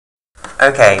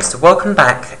Okay, so welcome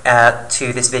back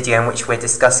to this video in which we're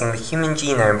discussing the Human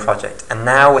Genome Project, and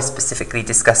now we're specifically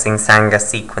discussing Sanger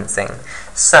sequencing.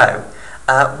 So,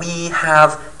 we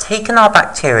have taken our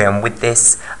bacterium with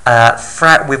this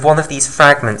with one of these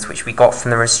fragments which we got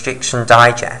from the restriction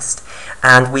digest,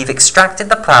 and we've extracted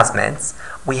the plasmids.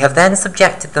 We have then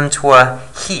subjected them to a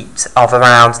heat of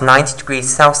around 90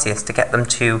 degrees Celsius to get them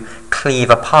to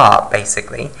cleave apart,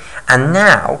 basically. And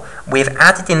now we've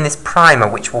added in this primer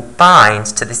which will bind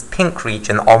to this pink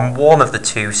region on one of the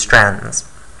two strands.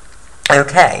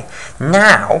 Okay,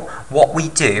 now what we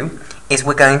do is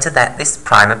we're going to let this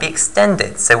primer be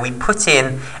extended. So we put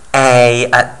in a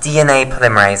DNA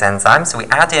polymerase enzyme. So we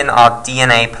add in our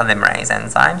DNA polymerase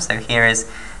enzyme. So here is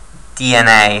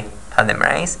DNA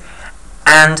polymerase.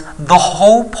 And the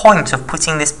whole point of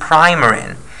putting this primer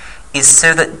in is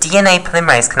so that DNA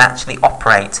polymerase can actually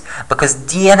operate, because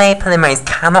DNA polymerase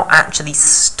cannot actually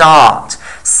start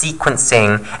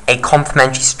sequencing a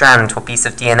complementary strand to a piece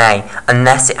of DNA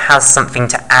unless it has something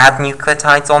to add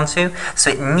nucleotides onto.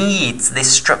 So it needs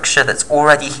this structure that's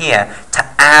already here to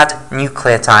add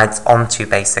nucleotides onto,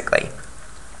 basically.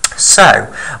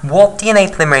 So what DNA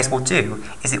polymerase will do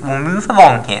is it will move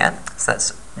along here. So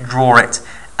let's draw it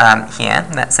here.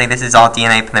 Let's say this is our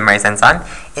DNA polymerase enzyme.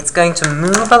 It's going to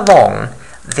move along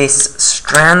this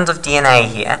strand of DNA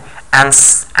here and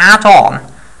add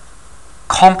on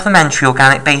complementary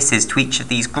organic bases to each of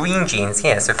these green genes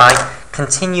here. So if I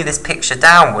continue this picture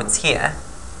downwards here,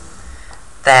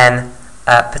 then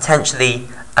potentially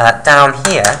down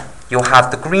here you'll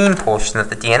have the green portion of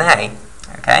the DNA.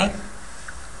 Okay?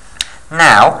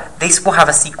 Now, this will have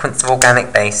a sequence of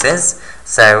organic bases.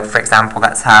 So, for example,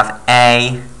 let's have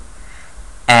A,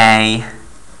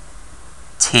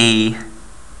 T,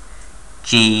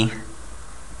 G,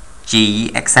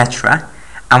 etc.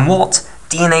 And what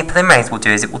DNA polymerase will do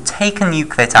is it will take a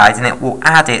nucleotide and it will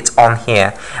add it on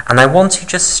here. And I want to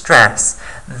just stress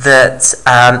that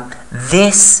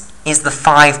this is the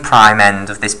 5' end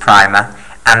of this primer,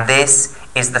 and this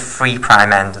is the 3'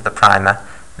 end of the primer.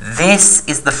 This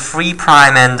is the 3'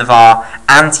 end of our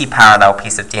anti-parallel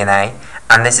piece of DNA,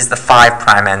 and this is the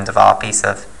 5' end of our piece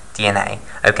of DNA.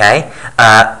 Okay?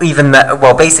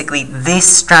 Well, basically, this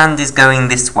strand is going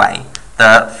this way.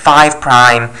 The 5'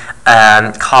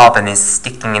 carbon is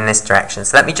sticking in this direction.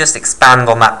 So let me just expand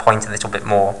on that point a little bit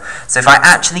more. So if I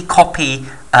actually copy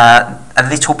a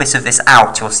little bit of this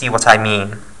out, you'll see what I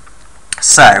mean.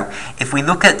 So, if we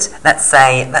look at, let's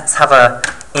have a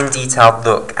in-detailed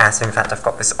look at, in fact I've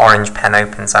got this orange pen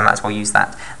open, so I might as well use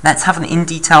that. Let's have an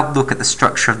in-detailed look at the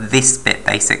structure of this bit,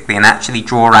 basically, and actually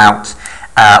draw out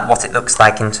what it looks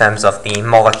like in terms of the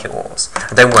molecules.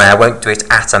 And don't worry, I won't do it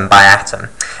atom by atom.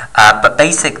 But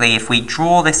basically, if we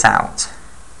draw this out,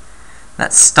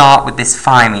 let's start with this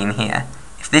thymine here.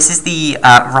 If this is the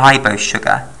ribose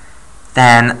sugar,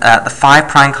 then the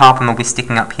 5' carbon will be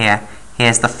sticking up here.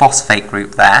 Here's the phosphate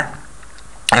group there.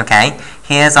 Okay,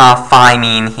 here's our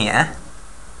thymine here.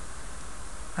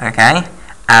 Okay,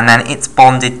 and then it's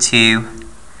bonded to,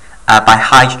 by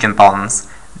hydrogen bonds,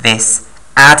 this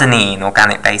adenine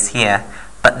organic base here.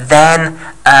 But then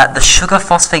the sugar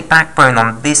phosphate backbone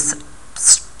on this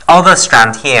other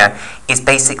strand here is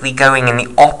basically going in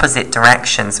the opposite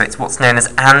direction. So it's what's known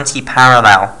as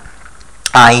anti-parallel.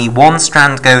 I.e. one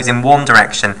strand goes in one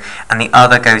direction and the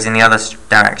other goes in the other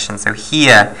direction. So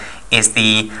here is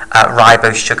the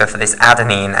ribose sugar for this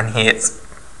adenine, and here's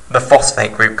the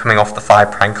phosphate group coming off the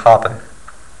 5' carbon.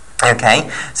 Okay,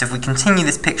 so if we continue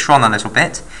this picture on a little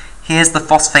bit, here's the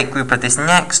phosphate group of this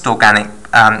next this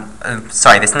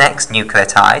next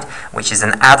nucleotide, which is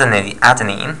an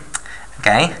adenine.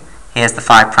 Okay, here's the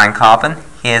 5' carbon,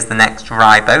 here's the next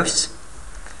ribose.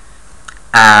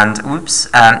 And,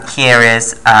 here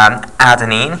is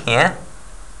adenine here,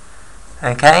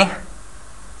 okay,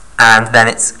 and then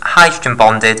it's hydrogen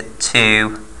bonded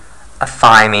to a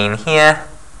thymine here,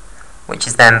 which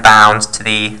is then bound to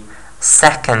the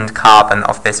second carbon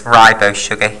of this ribose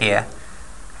sugar here,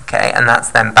 okay, and that's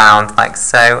then bound like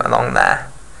so along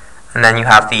there. And then you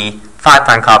have the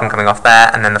 5' carbon coming off there,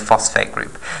 and then the phosphate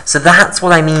group. So that's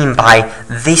what I mean by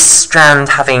this strand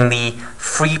having the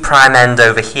 3' end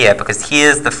over here, because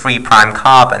here's the 3'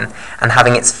 carbon, and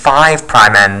having its 5'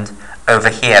 end over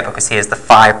here, because here's the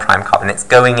 5' carbon. It's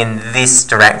going in this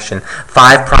direction.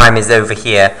 5' is over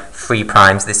here, 3'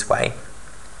 this way.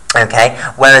 Okay,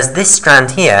 whereas this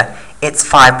strand here, its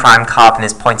 5' carbon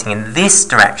is pointing in this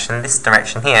direction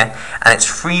here, and its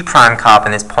 3'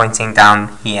 carbon is pointing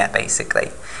down here,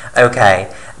 basically. Okay,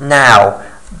 now,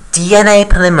 DNA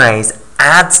polymerase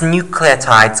adds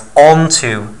nucleotides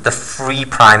onto the 3'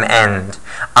 end,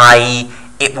 i.e.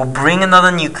 it will bring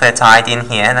another nucleotide in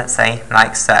here, let's say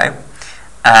like so,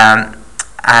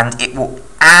 and it will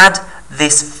add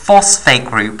this phosphate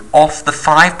group off the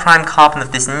 5' carbon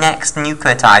of this next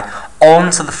nucleotide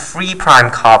onto the 3'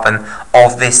 carbon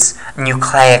of this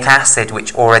nucleic acid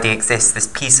which already exists, this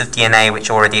piece of DNA which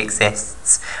already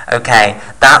exists. Okay,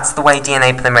 that's the way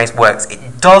DNA polymerase works.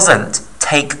 It doesn't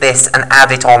take this and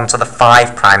add it on to the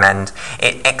 5' end.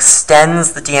 It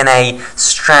extends the DNA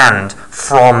strand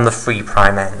from the 3'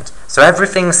 end. So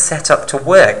everything's set up to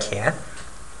work here.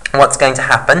 What's going to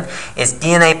happen is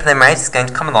DNA polymerase is going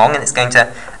to come along and it's going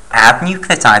to add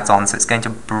nucleotides on. So it's going to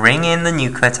bring in the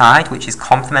nucleotide, which is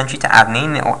complementary to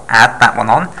adenine. It will add that one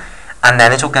on. And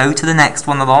then it will go to the next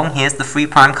one along. Here's the 3'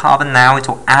 carbon now. It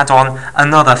will add on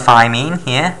another thymine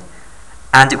here.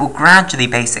 And it will gradually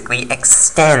basically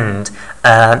extend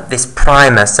this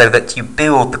primer so that you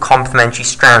build the complementary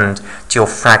strand to your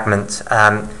fragment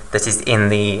that is in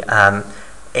the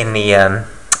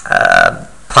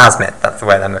plasmid. That's the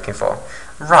word I'm looking for.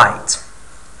 Right.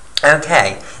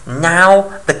 Okay,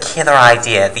 now the killer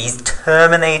idea, these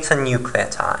Terminator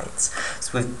nucleotides.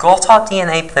 So we've got our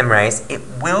DNA polymerase. It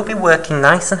will be working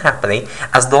nice and happily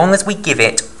as long as we give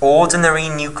it ordinary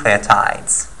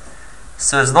nucleotides.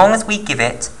 So as long as we give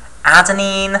it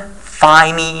adenine,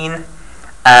 thymine,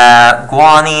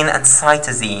 guanine, and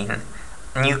cytosine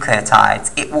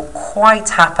nucleotides, it will quite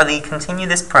happily continue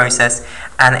this process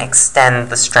and extend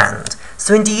the strand.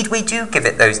 So indeed we do give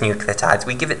it those nucleotides.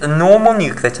 We give it the normal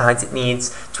nucleotides it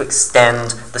needs to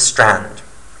extend the strand.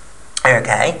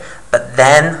 Okay, but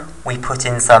then we put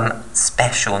in some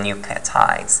special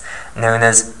nucleotides known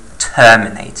as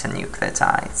Terminator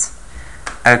nucleotides.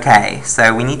 Okay,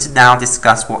 so we need to now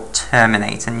discuss what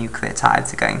Terminator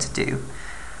nucleotides are going to do.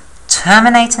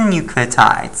 Terminator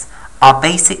nucleotides are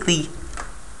basically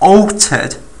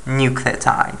altered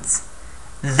nucleotides.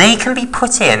 They can be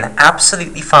put in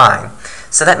absolutely fine.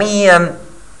 So let me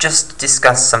just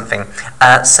discuss something.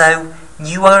 So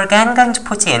you are again going to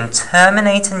put in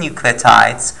Terminator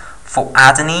nucleotides for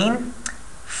adenine,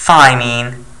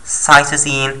 thymine,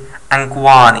 cytosine, and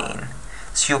guanine.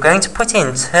 So you're going to put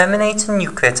in Terminator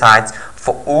nucleotides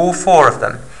for all 4 of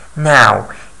them. Now,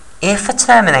 if a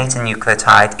Terminator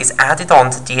nucleotide is added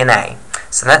on to DNA,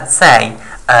 so let's say,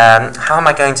 how am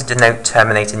I going to denote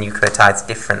Terminator nucleotides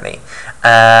differently?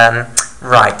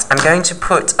 Right, I'm going to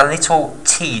put a little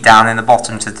T down in the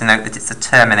bottom to denote that it's a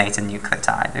Terminator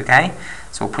nucleotide, okay?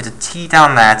 So we'll put a T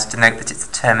down there to denote that it's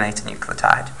a Terminator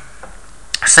nucleotide.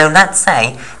 So let's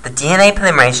say the DNA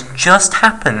polymerase just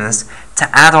happens to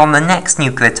add on the next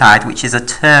nucleotide, which is a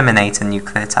Terminator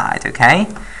nucleotide, okay?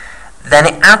 Then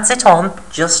it adds it on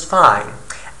just fine.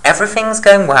 Everything's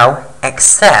going well,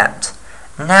 except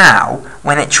now,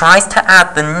 when it tries to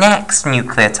add the next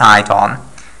nucleotide on,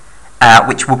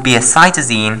 which would be a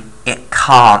cytosine, it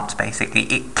can't, basically.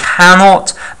 It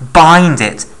cannot bind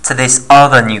it to this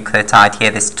other nucleotide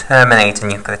here, this Terminator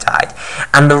nucleotide.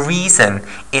 And the reason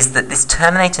is that this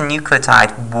Terminator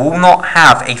nucleotide will not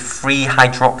have a free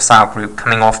hydroxyl group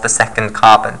coming off the second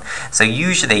carbon. So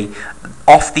usually,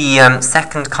 off the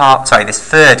this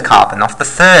third carbon, off the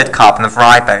third carbon of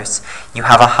ribose, you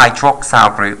have a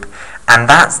hydroxyl group. And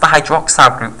that's the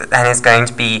hydroxyl group that then is going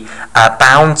to be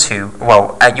bound to,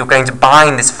 you're going to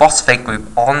bind this phosphate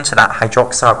group onto that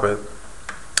hydroxyl group.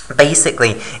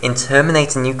 Basically, in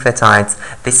Terminator nucleotides,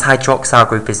 this hydroxyl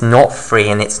group is not free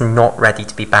and it's not ready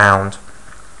to be bound.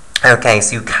 Okay,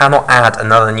 so you cannot add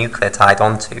another nucleotide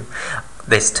onto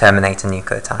this Terminator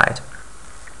nucleotide.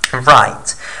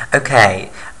 Right, okay,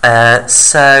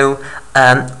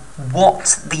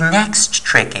 what the next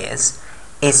trick is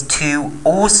to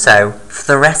also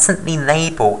fluorescently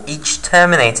label each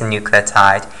Terminator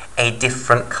nucleotide a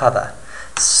different colour.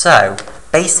 So,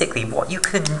 basically what you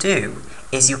can do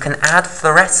is you can add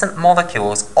fluorescent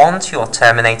molecules onto your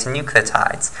Terminator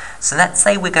nucleotides. So let's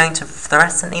say we're going to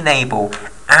fluorescently label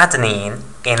adenine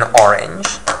in orange.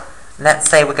 Let's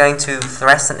say we're going to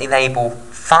fluorescently label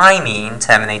thymine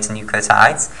Terminator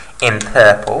nucleotides in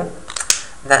purple.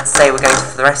 Let's say we're going to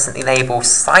fluorescently label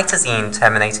cytosine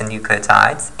Terminator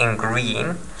nucleotides in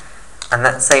green. And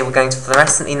let's say we're going to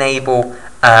fluorescently label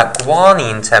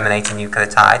guanine Terminator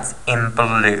nucleotides in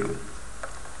blue.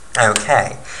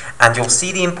 Okay, and you'll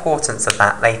see the importance of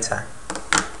that later.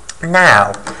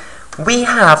 Now, we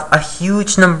have a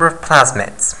huge number of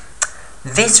plasmids.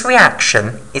 This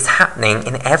reaction is happening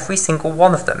in every single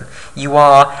one of them. You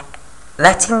are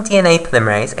letting DNA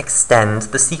polymerase extend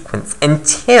the sequence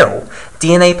until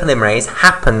DNA polymerase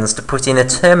happens to put in a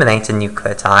Terminator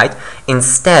nucleotide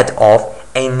instead of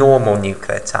a normal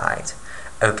nucleotide.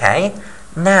 Okay?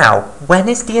 Now, when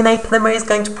is DNA polymerase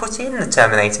going to put in the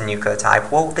terminating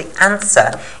nucleotide? Well, the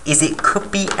answer is it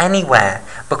could be anywhere,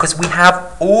 because we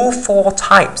have all 4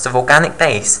 types of organic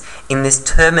base in this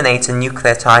terminator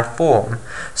nucleotide form.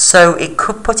 So it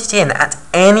could put it in at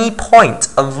any point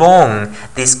along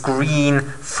this green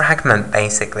fragment,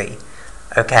 basically.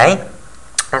 Okay?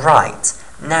 Right.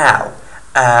 Now,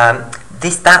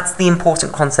 that's the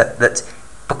important concept, that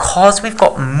because we've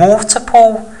got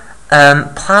multiple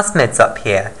plasmids up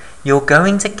here, you're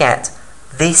going to get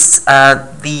this,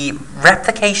 the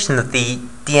replication of the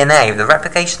DNA, the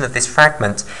replication of this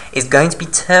fragment, is going to be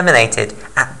terminated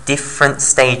at different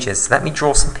stages. So let me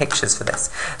draw some pictures for this.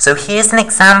 So here's an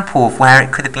example of where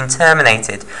it could have been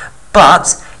terminated,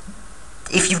 but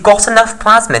if you've got enough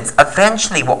plasmids,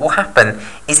 eventually what will happen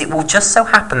is it will just so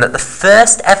happen that the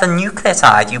first ever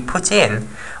nucleotide you put in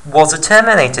was a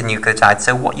terminator nucleotide.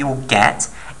 So what you will get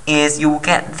is you will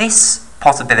get this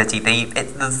possibility.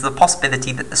 There's the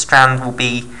possibility that the strand will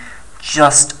be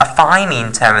just a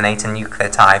thymine terminator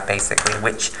nucleotide, basically,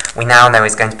 which we now know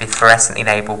is going to be fluorescently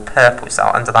labelled purple, so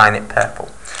I'll underline it purple.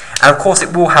 And of course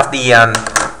it will have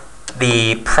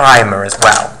the primer as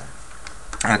well.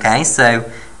 Okay, so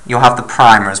you'll have the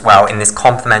primer as well in this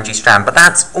complementary strand, but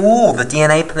that's all the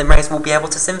DNA polymerase will be able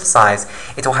to synthesize.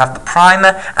 It will have the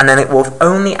primer, and then it will have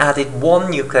only added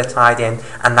 1 nucleotide in,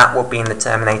 and that will be in the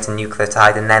terminator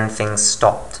nucleotide, and then things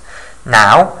stopped.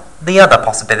 Now,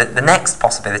 the next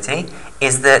possibility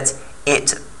is that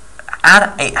it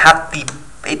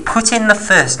put in the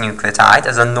first nucleotide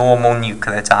as a normal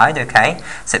nucleotide, okay?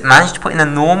 So it managed to put in a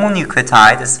normal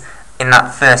nucleotide in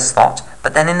that first slot,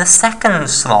 but then in the second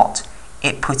slot,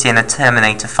 it put in a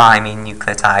terminator thymine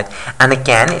nucleotide. And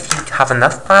again, if you have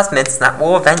enough plasmids, that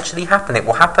will eventually happen. It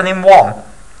will happen in 1.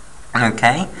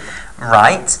 Okay,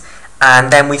 right.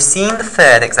 And then we've seen the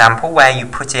third example where you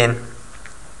put in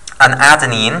an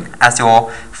adenine as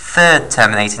your third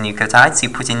terminator nucleotide. So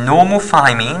you put in normal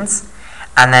thymines,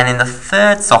 and then in the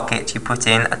third socket you put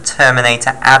in a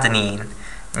terminator adenine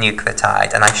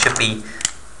nucleotide. And I should be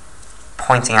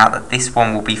pointing out that this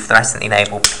one will be fluorescently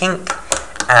labelled pink,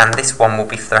 and this one will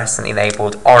be fluorescently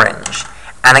labelled orange.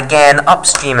 And again,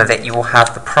 upstream of it you will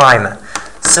have the primer.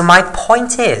 So my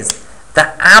point is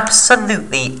that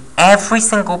absolutely every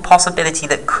single possibility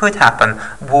that could happen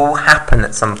will happen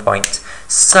at some point.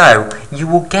 So you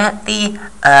will get the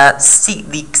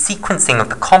sequencing of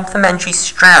the complementary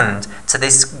strand to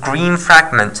this green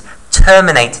fragment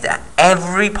terminated at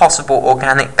every possible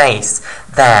organic base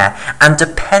there, and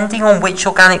depending on which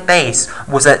organic base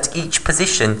was at each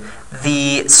position,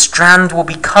 the strand will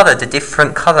be coloured a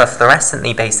different colour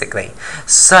fluorescently, basically.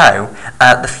 So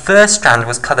the first strand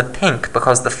was coloured pink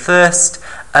because the first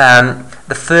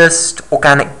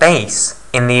organic base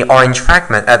in the orange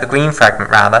fragment, the green fragment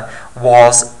rather,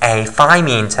 was a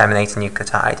thymine terminator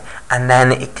nucleotide, and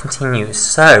then it continues.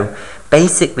 So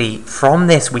basically, from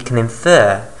this we can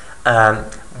infer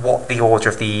what the order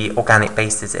of the organic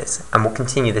bases is, and we'll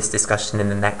continue this discussion in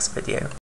the next video.